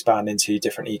start to expand into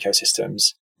different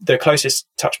ecosystems. The closest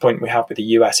touch point we have with the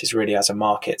US is really as a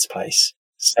marketplace.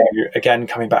 So again,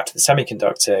 coming back to the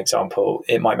semiconductor example,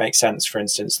 it might make sense, for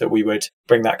instance, that we would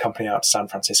bring that company out to San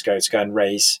Francisco to go and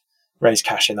raise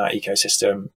cash in that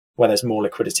ecosystem where there's more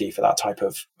liquidity for that type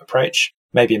of approach,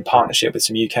 maybe in partnership with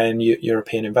some UK and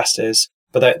European investors.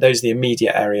 But those are the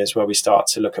immediate areas where we start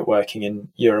to look at working in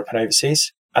Europe and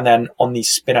overseas. And then on the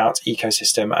spin-out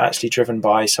ecosystem, actually driven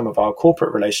by some of our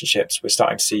corporate relationships, we're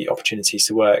starting to see opportunities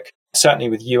to work, certainly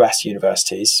with US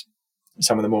universities,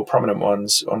 some of the more prominent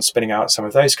ones, on spinning out some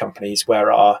of those companies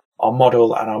where our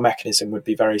model and our mechanism would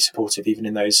be very supportive, even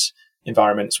in those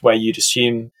environments where you'd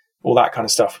assume all that kind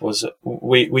of stuff was,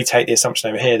 we take the assumption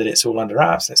over here that it's all under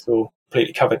wraps, it's all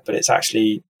completely covered, but it's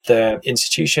actually the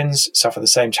institutions suffer the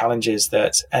same challenges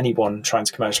that anyone trying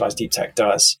to commercialize deep tech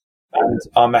does. And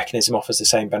our mechanism offers the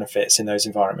same benefits in those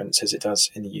environments as it does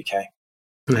in the UK.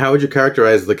 And how would you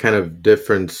characterize the kind of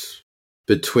difference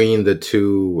between the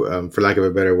two, for lack of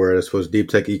a better word, I suppose, deep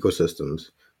tech ecosystems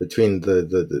between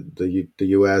the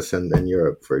US and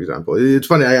Europe, for example? It's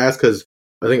funny, I ask because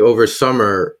I think over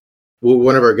summer,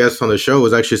 one of our guests on the show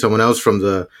was actually someone else from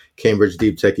the Cambridge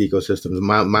deep tech ecosystems,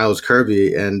 Miles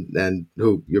Kirby, and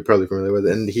who you're probably familiar with.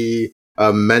 And he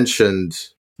mentioned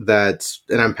that,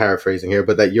 and I'm paraphrasing here,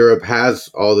 but that Europe has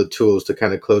all the tools to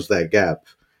kind of close that gap,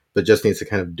 but just needs to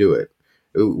kind of do it.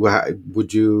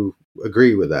 Would you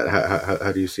agree with that?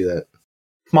 How do you see that?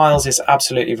 Miles is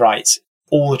absolutely right.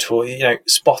 All the tools,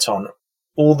 spot on.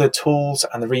 All the tools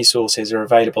and the resources are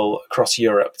available across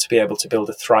Europe to be able to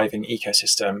build a thriving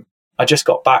ecosystem. I just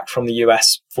got back from the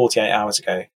US 48 hours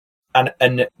ago. And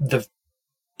the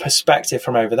perspective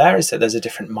from over there is that there's a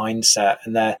different mindset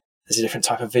and there's a different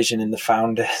type of vision in the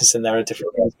founders and there are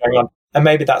different things going on. And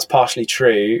maybe that's partially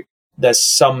true. There's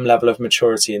some level of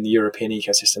maturity in the European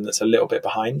ecosystem that's a little bit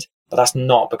behind, but that's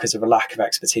not because of a lack of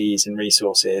expertise and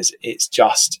resources. It's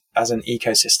just as an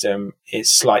ecosystem,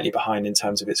 it's slightly behind in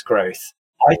terms of its growth.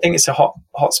 I think it's a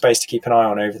hot space to keep an eye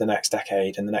on over the next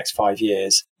decade and the next 5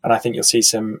 years. And I think you'll see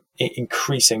some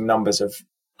increasing numbers of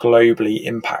globally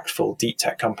impactful deep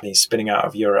tech companies spinning out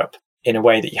of Europe in a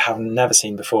way that you have never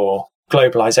seen before.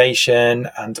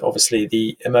 Globalization and obviously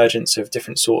the emergence of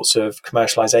different sorts of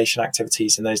commercialization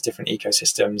activities in those different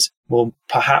ecosystems will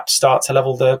perhaps start to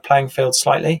level the playing field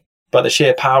slightly. But the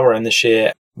sheer power and the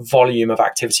sheer volume of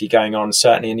activity going on,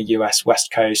 certainly in the US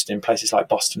West Coast, in places like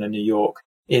Boston and New York,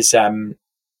 is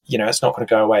it's not going to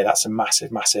go away. That's a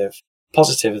massive, massive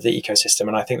positive of the ecosystem.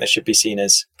 And I think they should be seen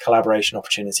as collaboration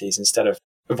opportunities instead of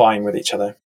vying with each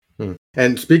other.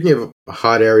 And speaking of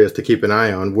hot areas to keep an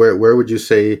eye on, where would you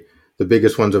say the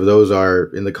biggest ones of those are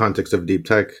in the context of deep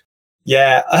tech?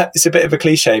 Yeah, it's a bit of a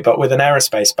cliche, but with an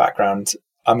aerospace background,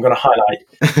 I'm going to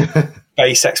highlight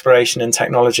space exploration and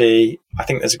technology. I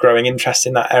think there's a growing interest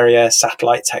in that area,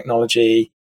 satellite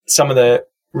technology. Some of the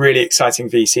really exciting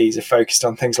VCs are focused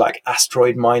on things like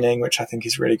asteroid mining, which I think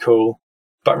is really cool.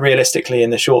 But realistically, in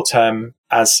the short term,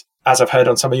 as I've heard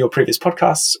on some of your previous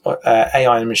podcasts,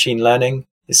 AI and machine learning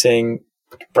is seeing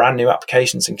brand new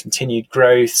applications and continued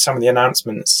growth. Some of the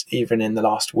announcements, even in the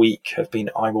last week, have been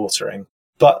eye-watering.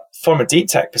 But from a deep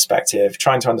tech perspective,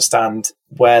 trying to understand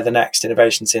where the next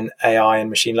innovations in AI and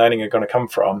machine learning are going to come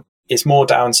from, it's more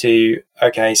down to,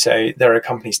 okay, so there are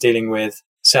companies dealing with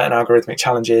certain algorithmic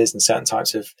challenges and certain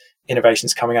types of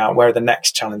innovations coming out. Where are the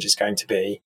next challenges going to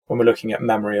be when we're looking at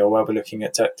memory, or where we're looking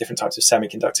at different types of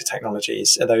semiconductor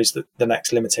technologies? Are those the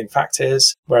next limiting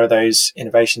factors? Where are those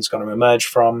innovations going to emerge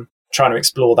from? Trying to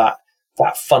explore that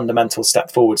fundamental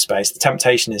step forward space. The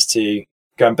temptation is to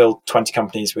go and build 20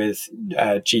 companies with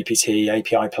GPT,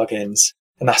 API plugins,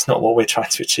 and that's not what we're trying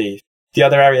to achieve. The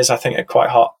other areas I think are quite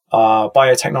hot are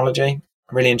biotechnology.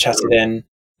 I'm really interested in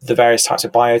the various types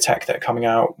of biotech that are coming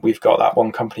out. We've got that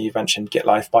one company you mentioned,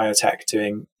 GitLife Biotech,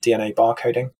 doing DNA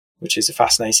barcoding, which is a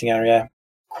fascinating area.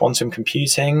 Quantum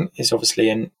computing is obviously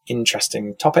an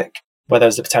interesting topic, where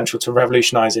there's the potential to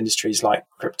revolutionize industries like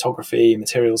cryptography,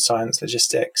 materials science,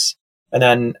 logistics, and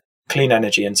then clean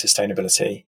energy and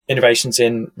sustainability. Innovations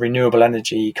in renewable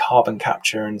energy, carbon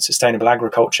capture, and sustainable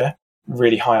agriculture,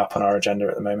 really high up on our agenda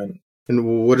at the moment.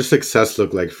 And what does success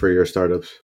look like for your startups?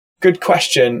 Good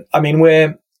question. I mean,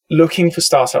 we're looking for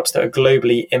startups that are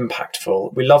globally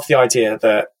impactful. We love the idea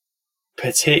that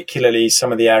particularly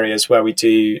some of the areas where we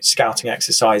do scouting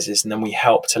exercises and then we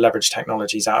help to leverage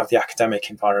technologies out of the academic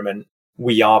environment,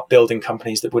 we are building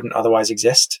companies that wouldn't otherwise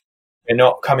exist. We're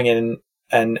not coming in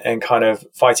and kind of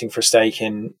fighting for a stake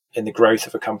in the growth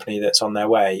of a company that's on their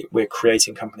way. We're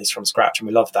creating companies from scratch, and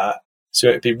we love that. So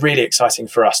it'd be really exciting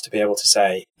for us to be able to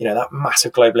say, that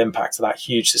massive global impact, that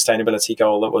huge sustainability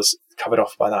goal that was covered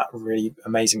off by that really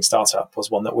amazing startup was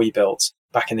one that we built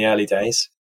back in the early days.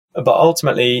 But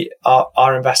ultimately,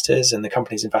 our investors and the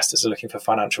company's investors are looking for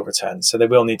financial returns. So they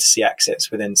will need to see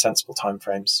exits within sensible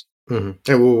timeframes.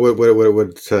 Mm-hmm.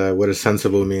 And what does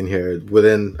sensible mean here?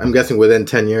 I'm guessing within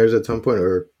 10 years at some point,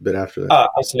 or a bit after that?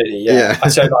 Absolutely, yeah.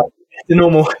 So the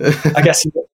normal, I guess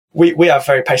we have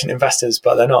very patient investors,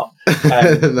 but they're not.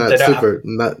 Not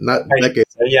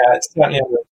decades. So yeah, it's certainly.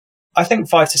 I think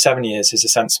 5 to 7 years is a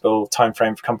sensible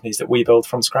timeframe for companies that we build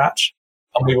from scratch.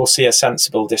 And we will see a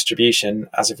sensible distribution,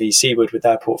 as a VC would with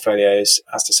their portfolios,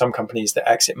 as to some companies that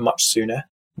exit much sooner,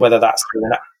 whether that's through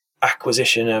an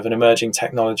acquisition of an emerging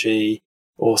technology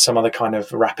or some other kind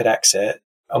of rapid exit.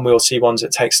 And we'll see ones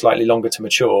that take slightly longer to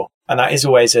mature. And that is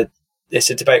always it's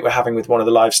a debate we're having with one of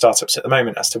the live startups at the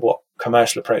moment as to what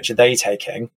commercial approach are they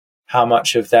taking? How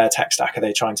much of their tech stack are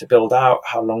they trying to build out?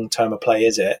 How long-term a play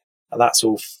is it? And that's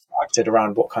all factored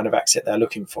around what kind of exit they're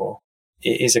looking for.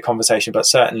 It is a conversation, but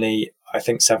certainly I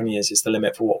think 7 years is the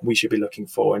limit for what we should be looking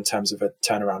for in terms of a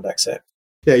turnaround exit.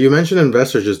 Yeah, you mentioned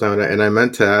investors just now, and I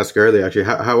meant to ask earlier, actually,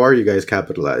 how are you guys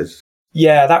capitalized?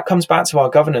 Yeah, that comes back to our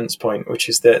governance point, which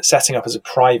is that setting up as a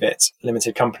private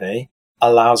limited company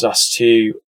allows us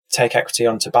to take equity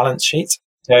onto balance sheet.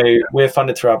 So we're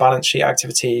funded through our balance sheet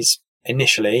activities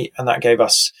initially, and that gave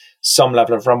us some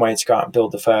level of runway to go out and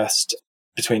build the first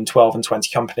between 12 and 20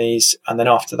 companies. And then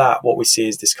after that, what we see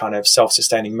is this kind of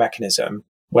self-sustaining mechanism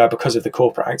where, because of the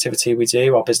corporate activity we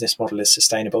do, our business model is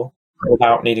sustainable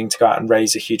without needing to go out and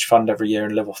raise a huge fund every year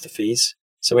and live off the fees.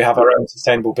 So we have our own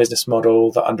sustainable business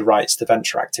model that underwrites the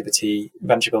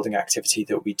venture building activity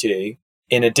that we do.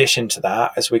 In addition to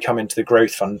that, as we come into the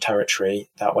growth fund territory,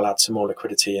 that will add some more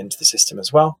liquidity into the system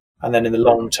as well. And then in the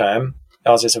long term,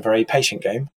 ours is a very patient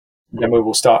game. And then we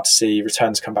will start to see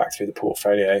returns come back through the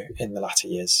portfolio in the latter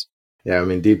years. Yeah, I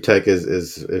mean, deep tech is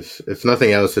if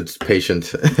nothing else, it's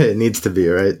patient. It needs to be,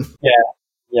 right?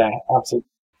 Yeah, absolutely.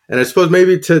 And I suppose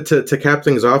maybe to cap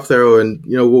things off there, Owen,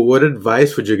 what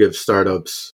advice would you give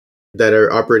startups that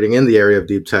are operating in the area of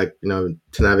deep tech, to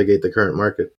navigate the current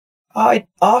market? I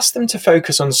ask them to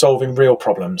focus on solving real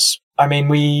problems. I mean,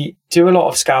 we do a lot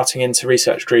of scouting into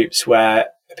research groups where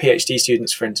PhD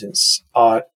students, for instance,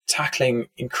 are tackling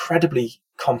incredibly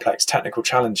complex technical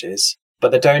challenges,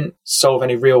 but they don't solve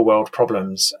any real world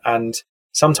problems. And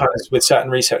sometimes with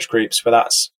certain research groups where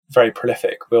that's very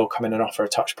prolific, we'll come in and offer a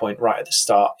touch point right at the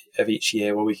start of each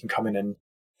year where we can come in and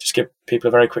just give people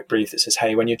a very quick brief that says,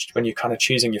 hey, when you're kind of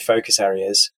choosing your focus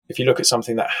areas, if you look at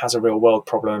something that has a real world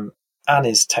problem and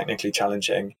is technically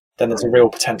challenging, then there's a real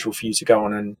potential for you to go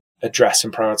on address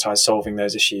and prioritize solving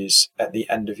those issues at the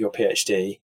end of your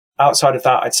PhD. Outside of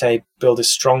that, I'd say build a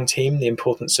strong team. The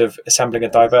importance of assembling a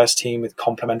diverse team with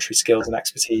complementary skills and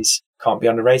expertise can't be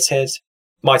underrated.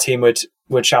 My team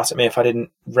would shout at me if I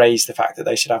didn't raise the fact that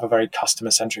they should have a very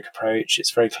customer-centric approach. It's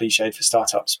very cliched for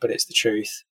startups, but it's the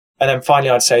truth. And then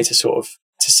finally, I'd say to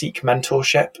seek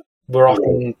mentorship. We're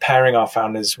often pairing our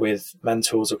founders with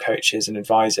mentors or coaches and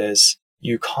advisors.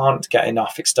 You can't get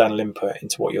enough external input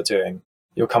into what you're doing.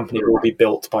 Your company will be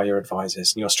built by your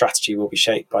advisors, and your strategy will be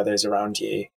shaped by those around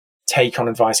you. Take on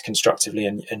advice constructively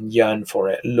and yearn for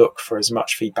it. Look for as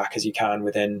much feedback as you can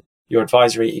within your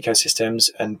advisory ecosystems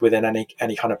and within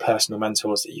any kind of personal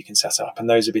mentors that you can set up. And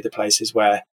those would be the places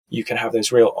where you can have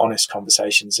those real honest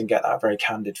conversations and get that very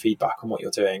candid feedback on what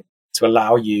you're doing to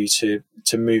allow you to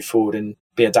move forward and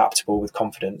be adaptable with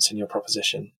confidence in your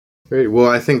proposition. Great. Well,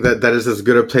 I think that is as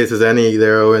good a place as any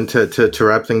there, Owen, to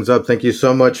wrap things up. Thank you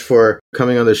so much for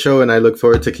coming on the show, and I look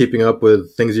forward to keeping up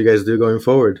with things you guys do going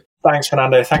forward. Thanks,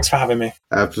 Fernando. Thanks for having me.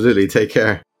 Absolutely. Take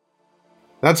care.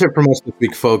 That's it from us this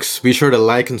week, folks. Be sure to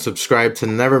like and subscribe to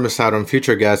never miss out on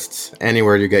future guests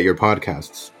anywhere you get your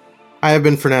podcasts. I have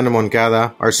been Fernando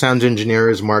Moncada. Our sound engineer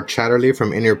is Mark Chatterley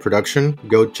from In-Ear Production.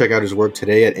 Go check out his work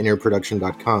today at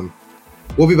inearproduction.com.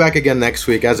 We'll be back again next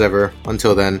week as ever.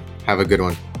 Until then, have a good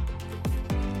one.